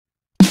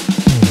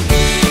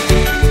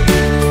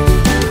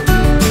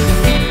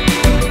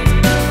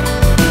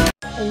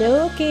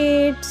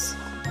kids,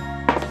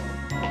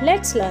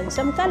 let's learn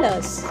some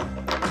colors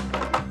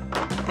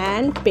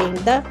and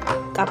paint the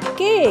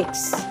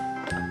cupcakes.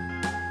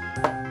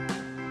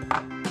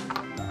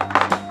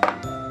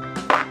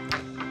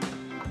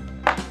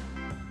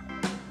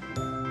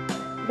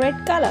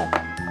 Red color,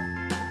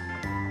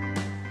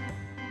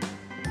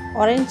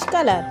 orange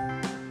color,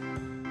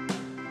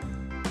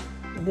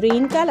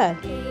 green color,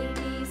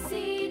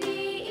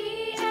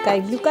 sky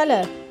blue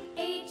color,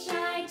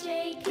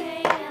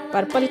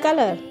 purple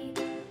color,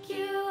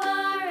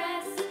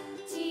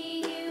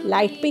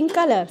 light pink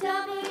color,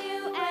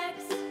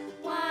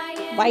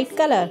 white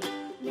color,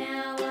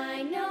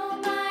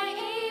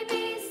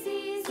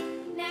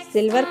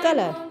 silver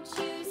color,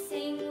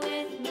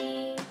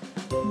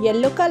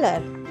 yellow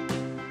color,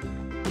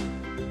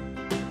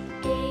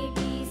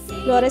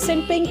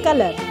 fluorescent pink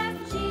color,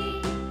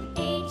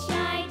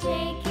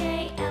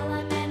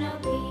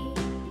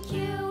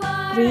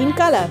 green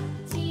color,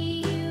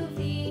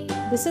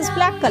 this is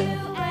black color,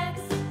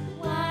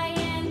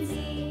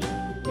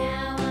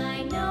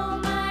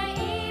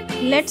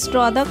 let's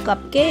draw the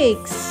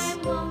cupcakes.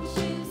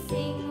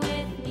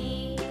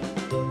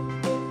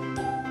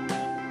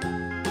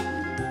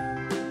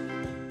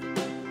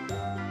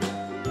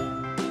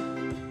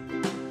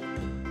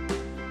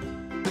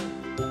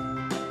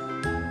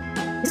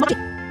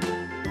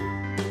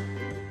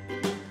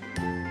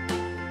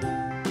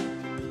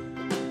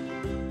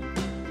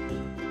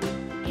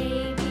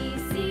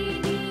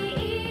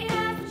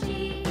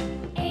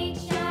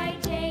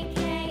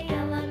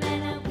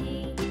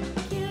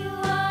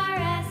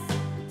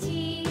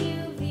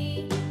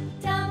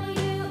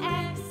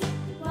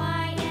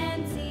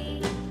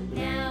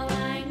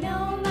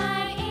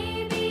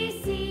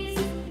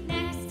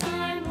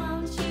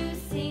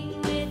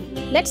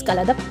 Let's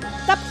color the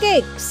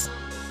cupcakes.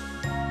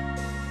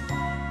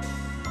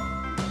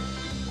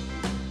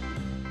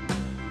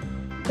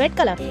 Red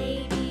color,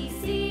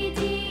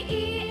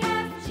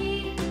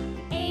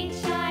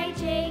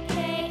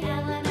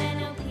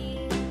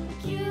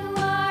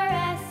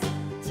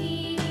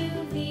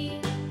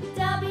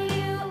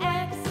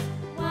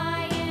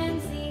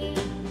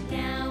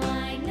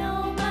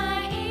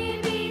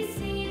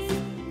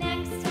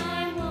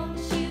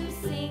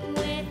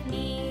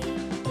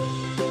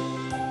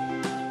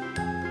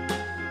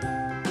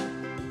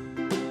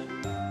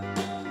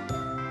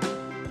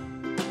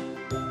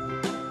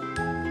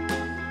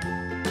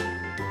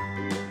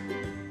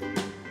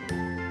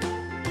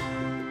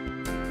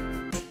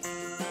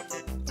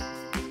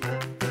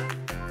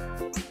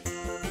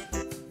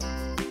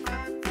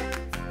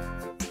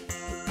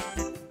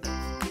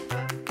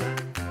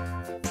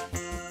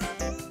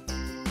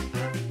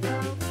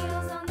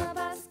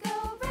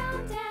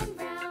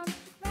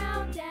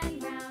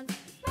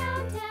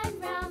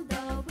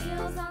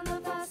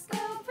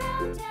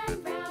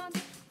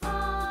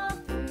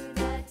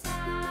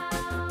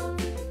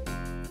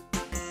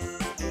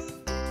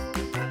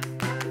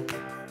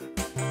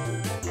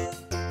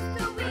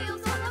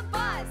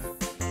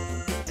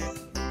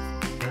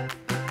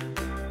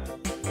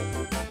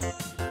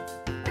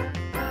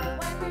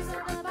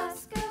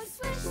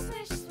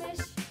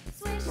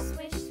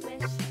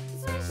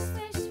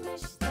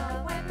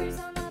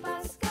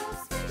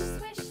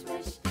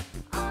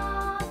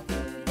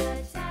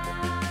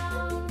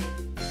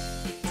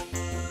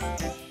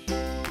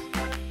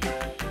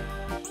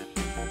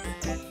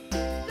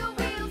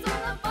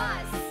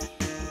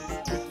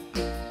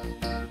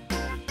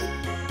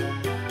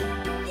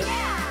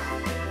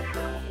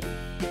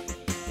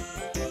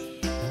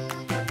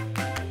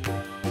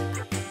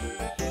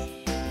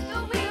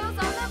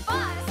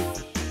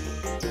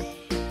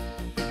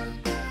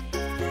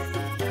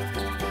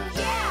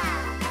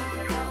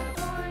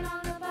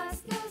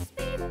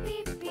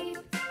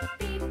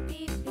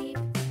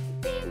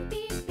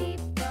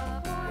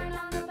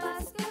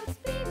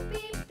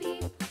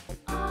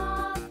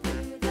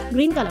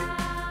 green color,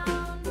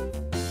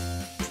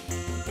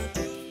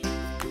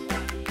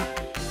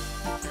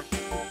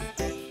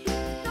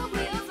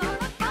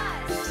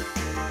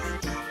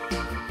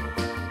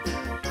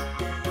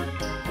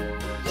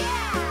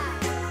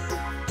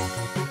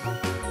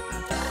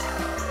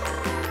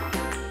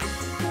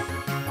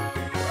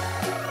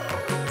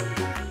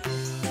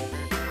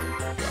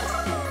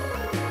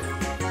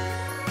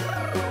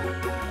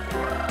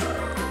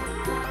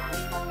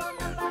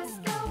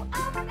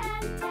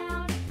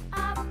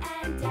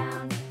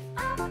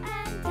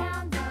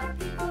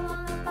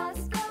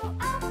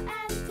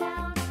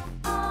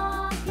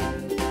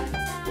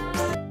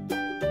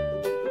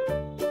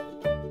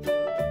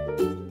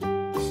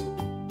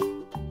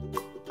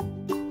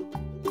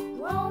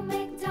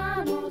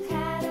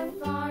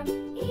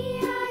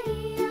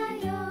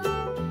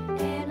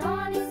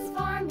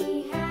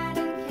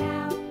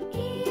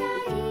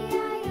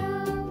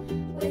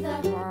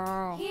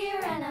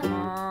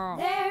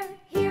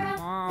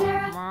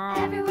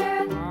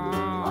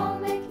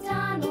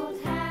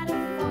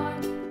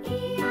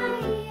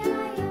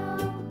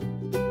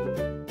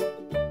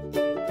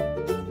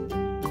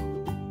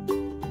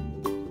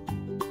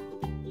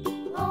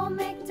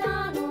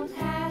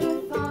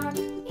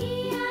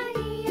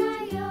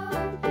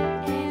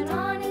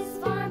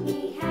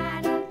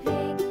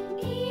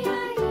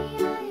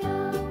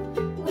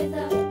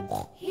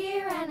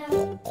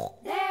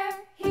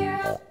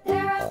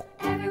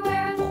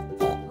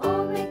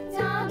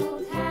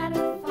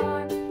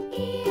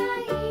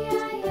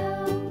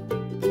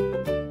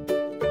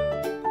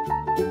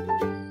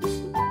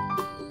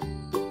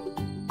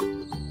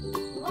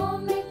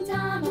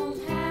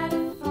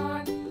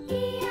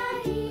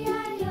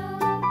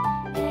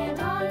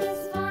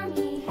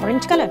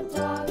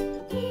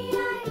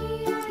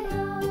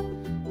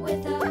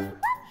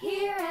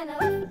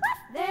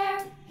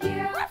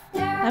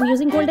 I'm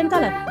using golden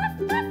color.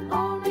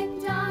 Old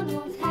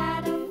MacDonald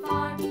had a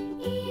farm,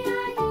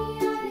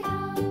 E-I-E-I-O.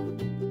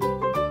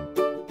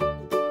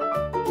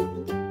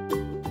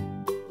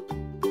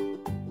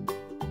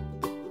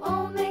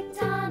 Old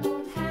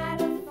MacDonald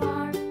had a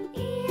farm,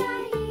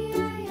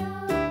 E-I-E-I-O.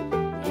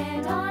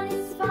 And on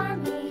his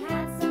farm he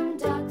had some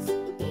ducks,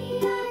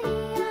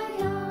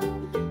 E-I-E-I-O.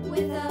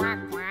 With a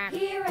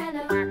here and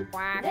a there,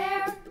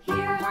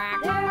 here,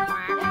 there,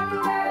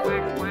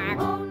 everywhere.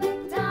 Old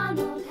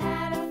MacDonald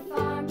had a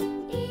farm,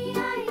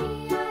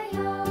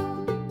 E-I-E-I-O.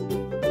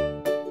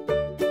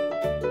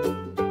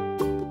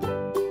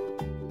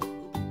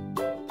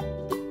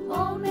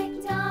 Old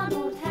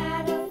MacDonald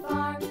had a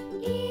farm,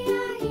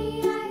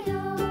 E-I-E-I-O.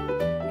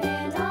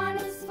 And on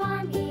his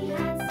farm he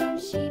had some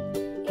sheep,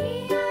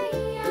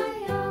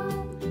 E-I-E-I-O.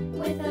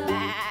 With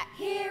a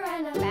here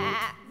and a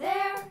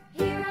there,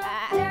 here,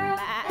 there,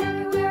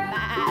 everywhere.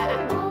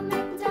 Old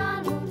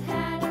MacDonald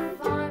had a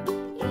farm,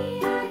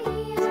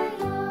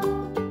 E-I-E-I-O.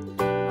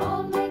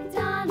 Old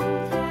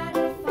MacDonald had a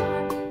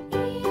farm,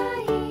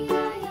 E-I-E-I-O.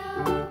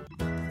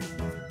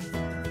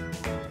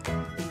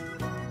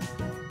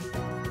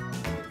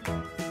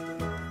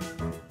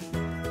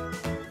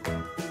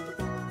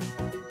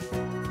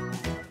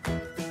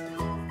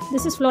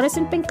 This is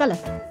fluorescent pink color.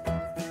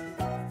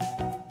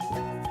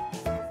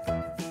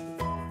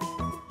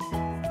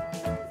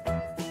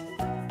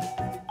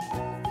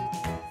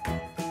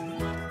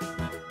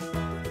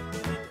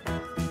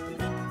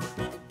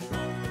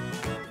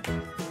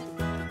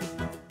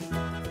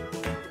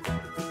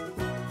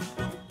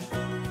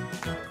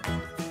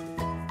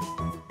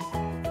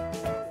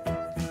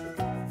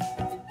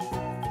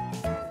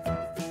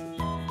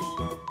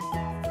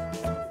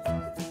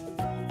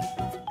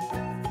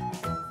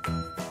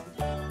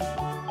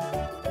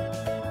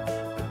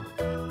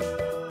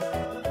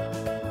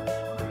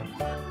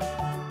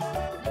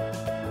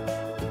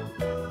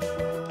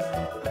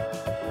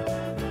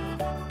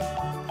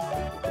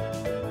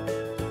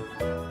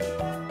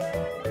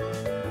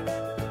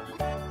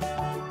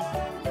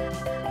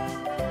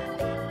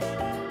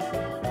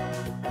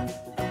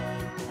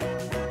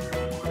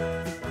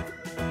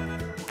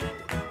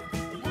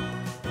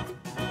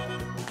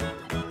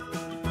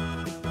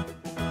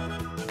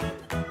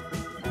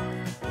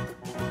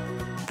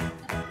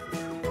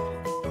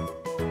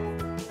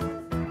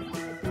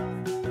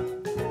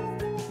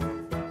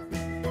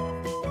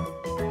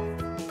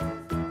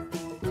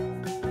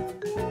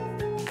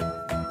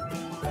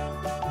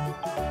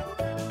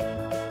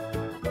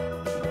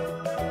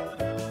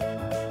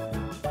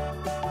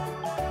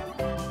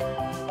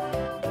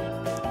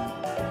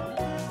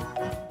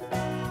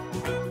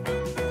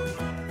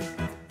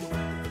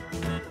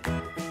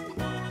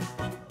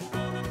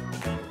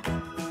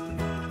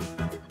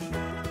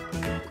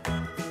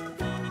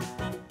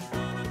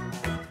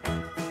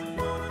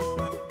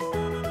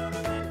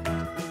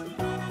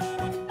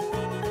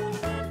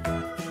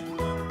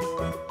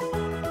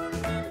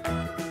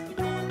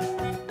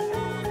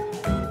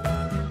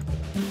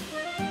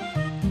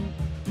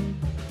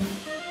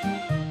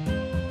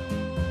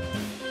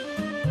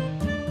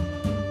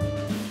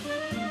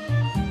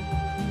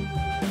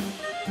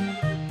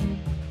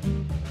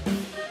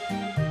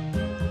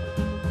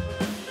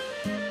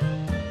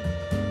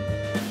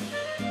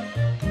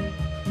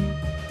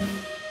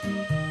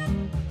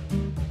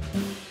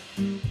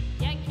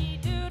 Yankee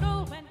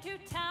Doodle went to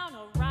town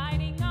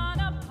riding on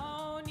a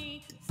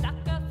pony, stuck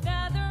a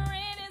feather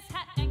in his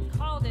hat and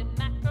called it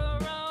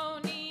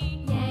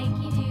macaroni.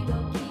 Yankee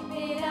Doodle, keep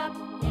it up,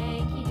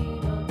 Yankee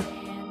Doodle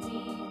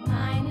dandy.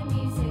 Mind the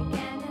music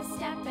and the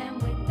step, and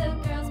with the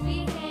girls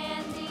be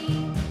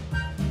handy.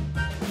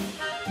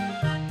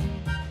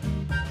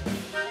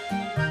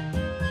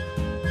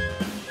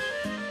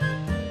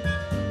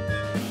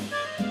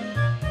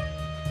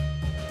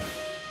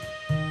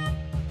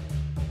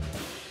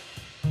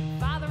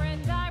 Father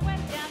and I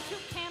went down to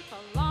camp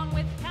along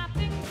with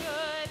Captain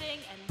Gooding,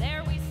 and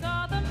there we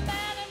saw the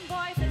men and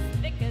boys as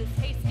thick as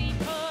hasty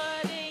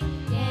pudding.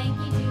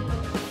 Yankee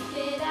Doodle, keep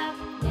it up,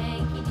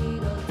 Yankee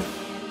Doodle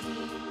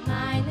dandy.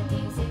 Mind the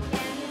music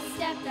and the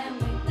step, and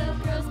with the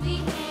girls be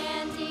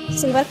handy.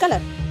 Silver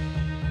color.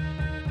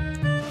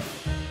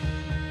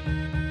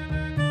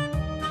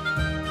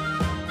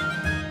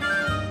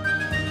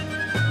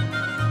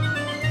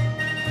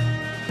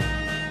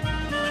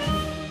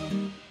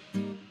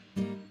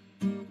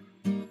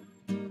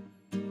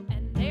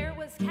 And there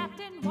was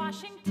Captain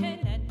Washington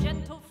and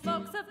gentle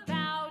folks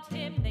about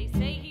him. They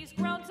say he's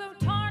grown so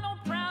tarnal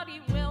proud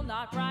he will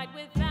not ride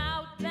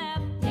without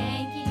them.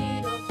 Yankee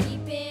Doodle,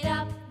 keep it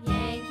up,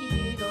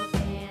 Yankee Doodle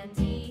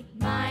dandy.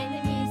 Mind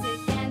the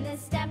music and the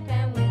step,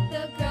 and with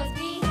the girls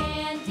be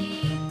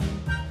handy.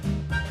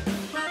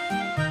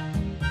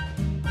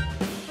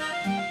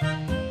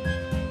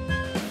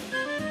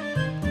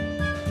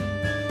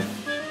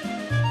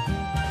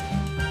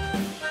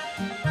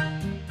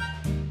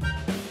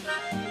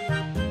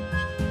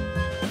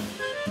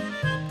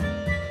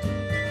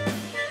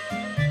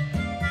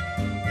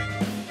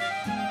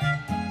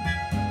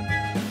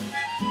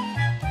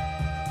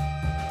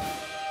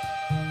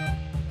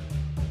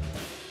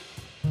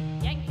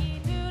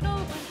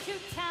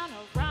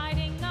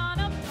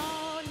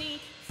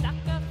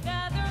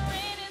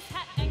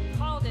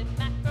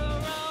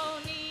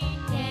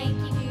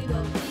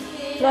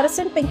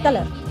 Fluorescent pink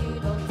color.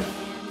 Doodle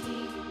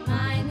dandy.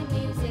 Mind the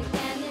music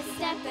and the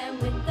step,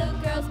 and with the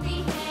girls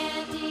be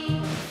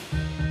handy.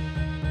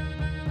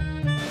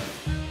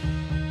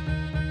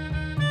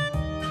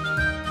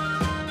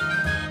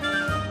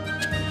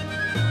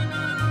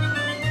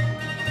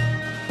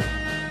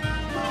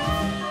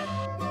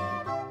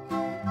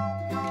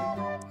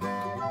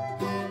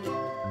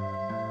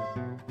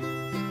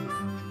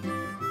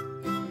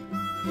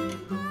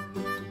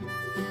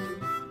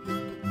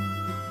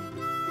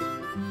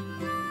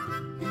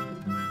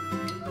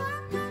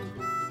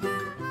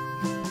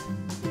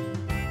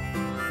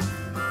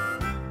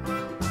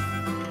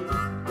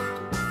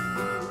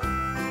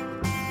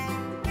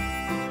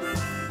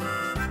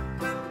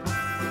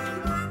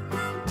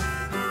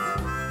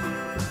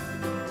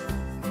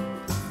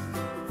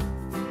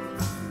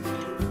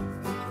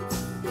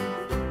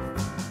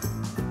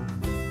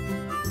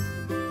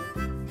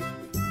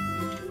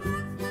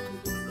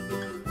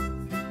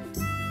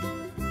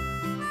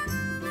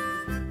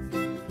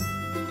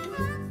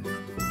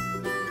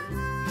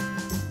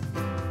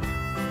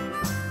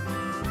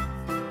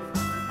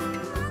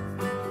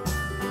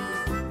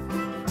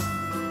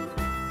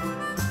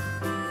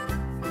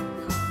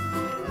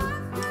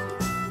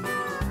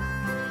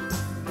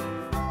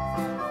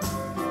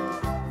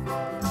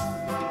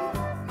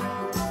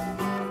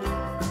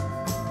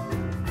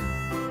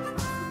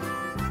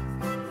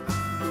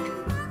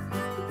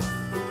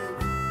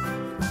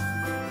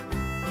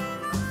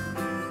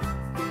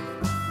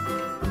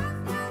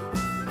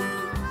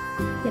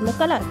 Yellow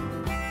color.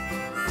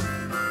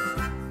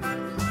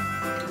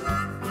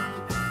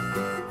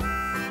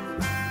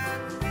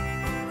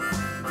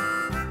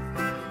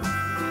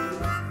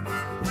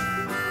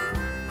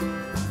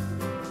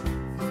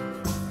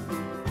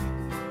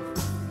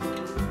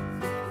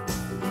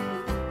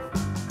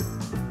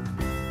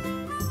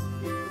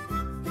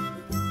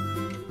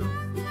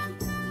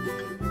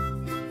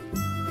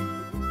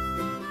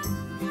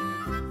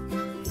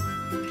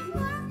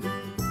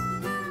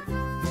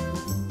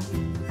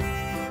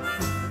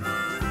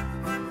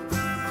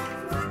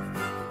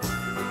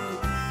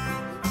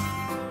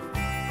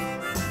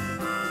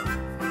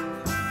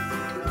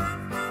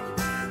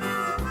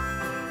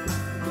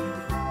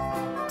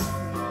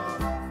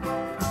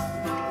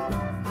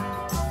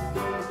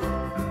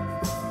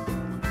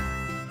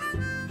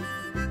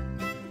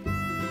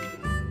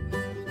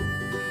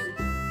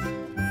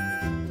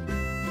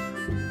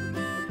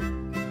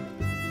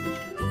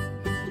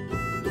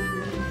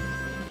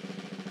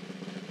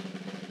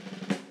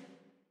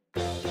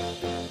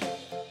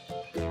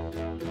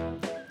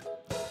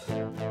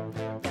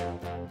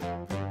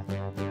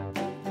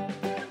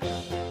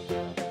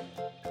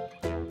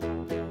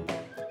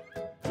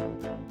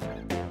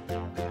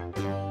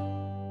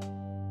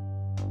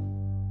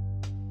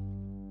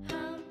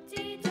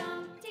 Humpty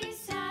Dumpty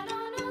sat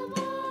on a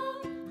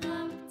wall.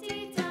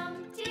 Humpty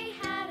Dumpty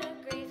had a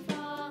great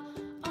fall.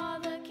 All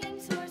the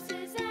king's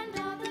horses and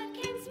all the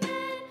king's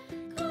men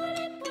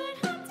couldn't put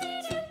Humpty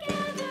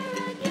together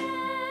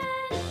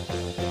again.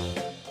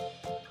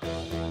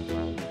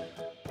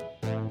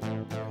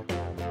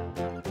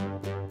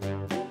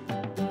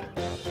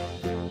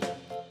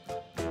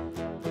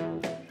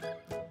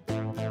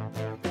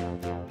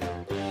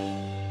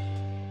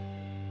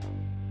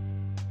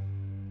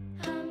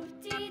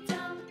 Humpty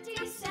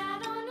Dumpty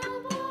sat on a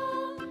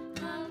wall.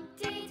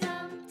 Humpty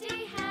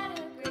Dumpty had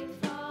a great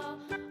fall.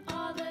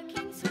 All the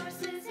king's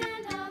horses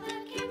and all the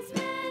king's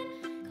men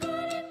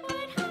couldn't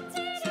put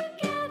Humpty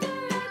together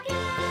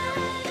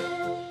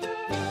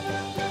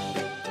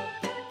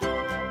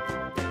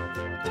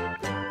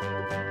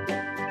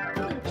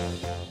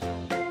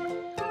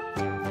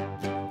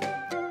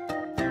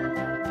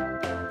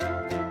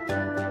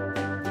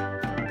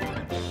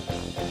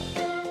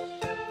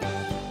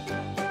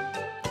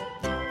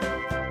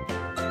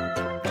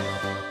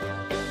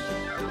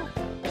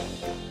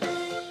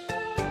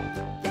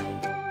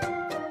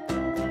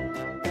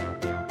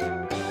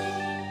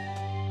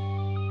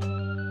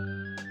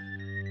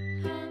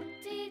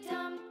Humpty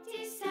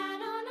Dumpty sat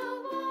on a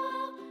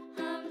wall.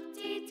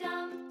 Humpty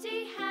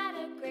Dumpty had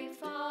a great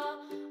fall.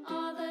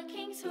 All the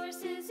king's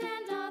horses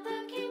and all the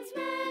king's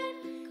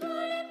men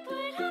couldn't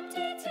put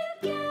Humpty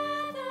together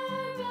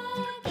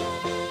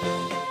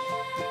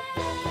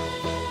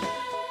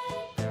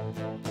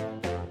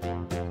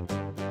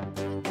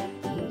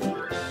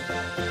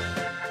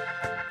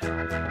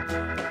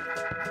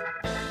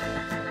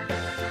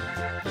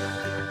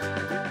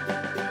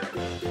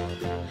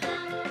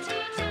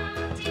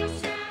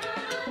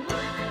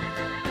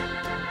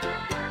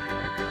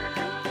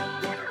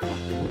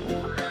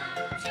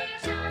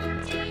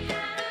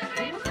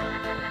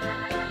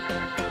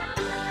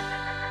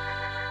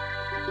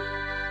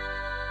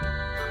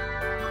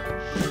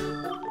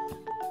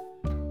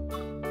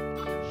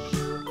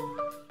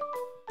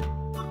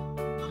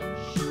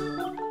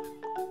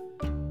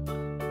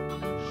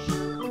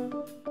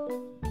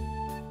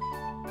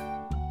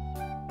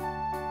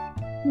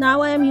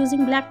Now I am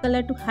using black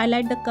color to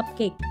highlight the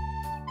cupcake.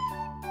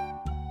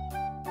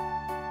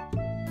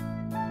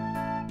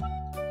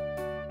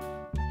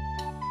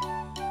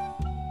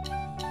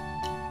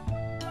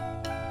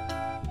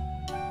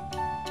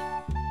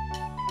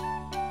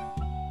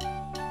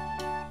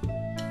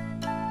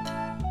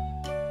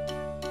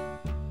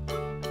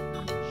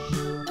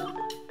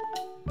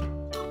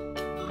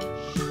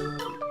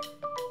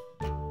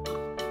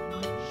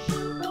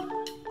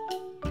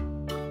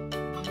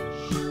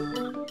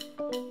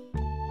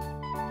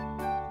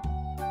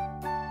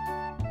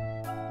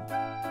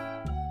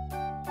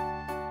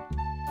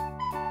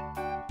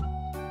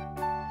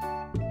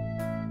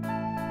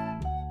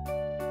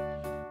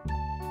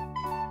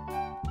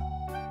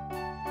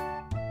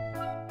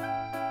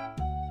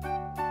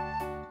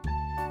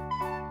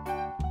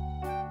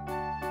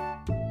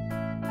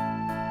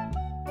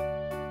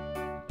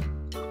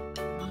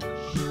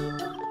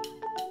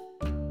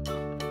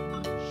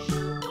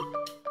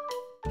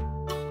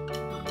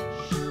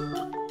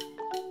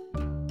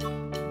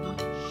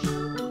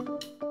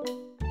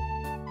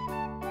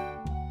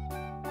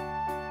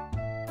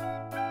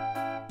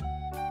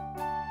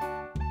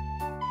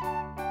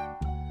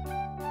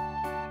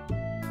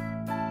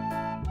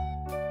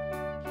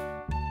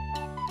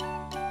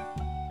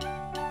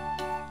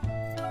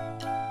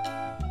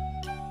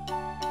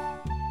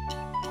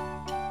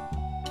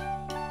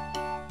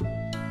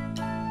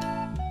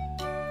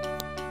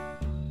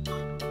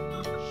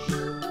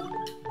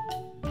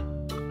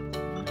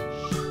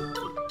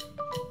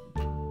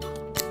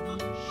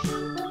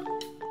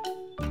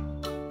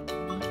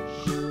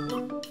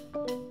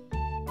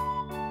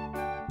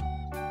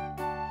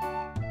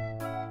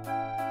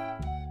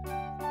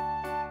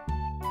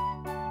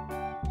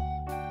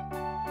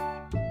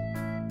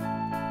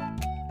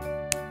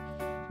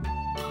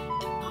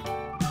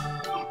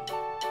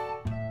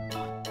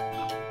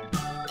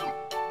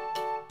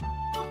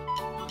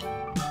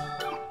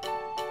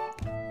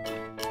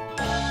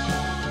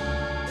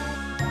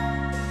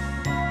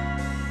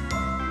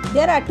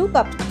 There are 2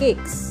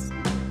 cupcakes.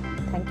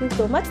 Thank you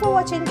so much for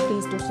watching.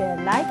 Please do share,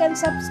 like and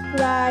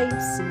subscribe.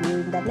 See you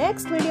in the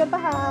next video.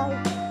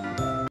 Bye.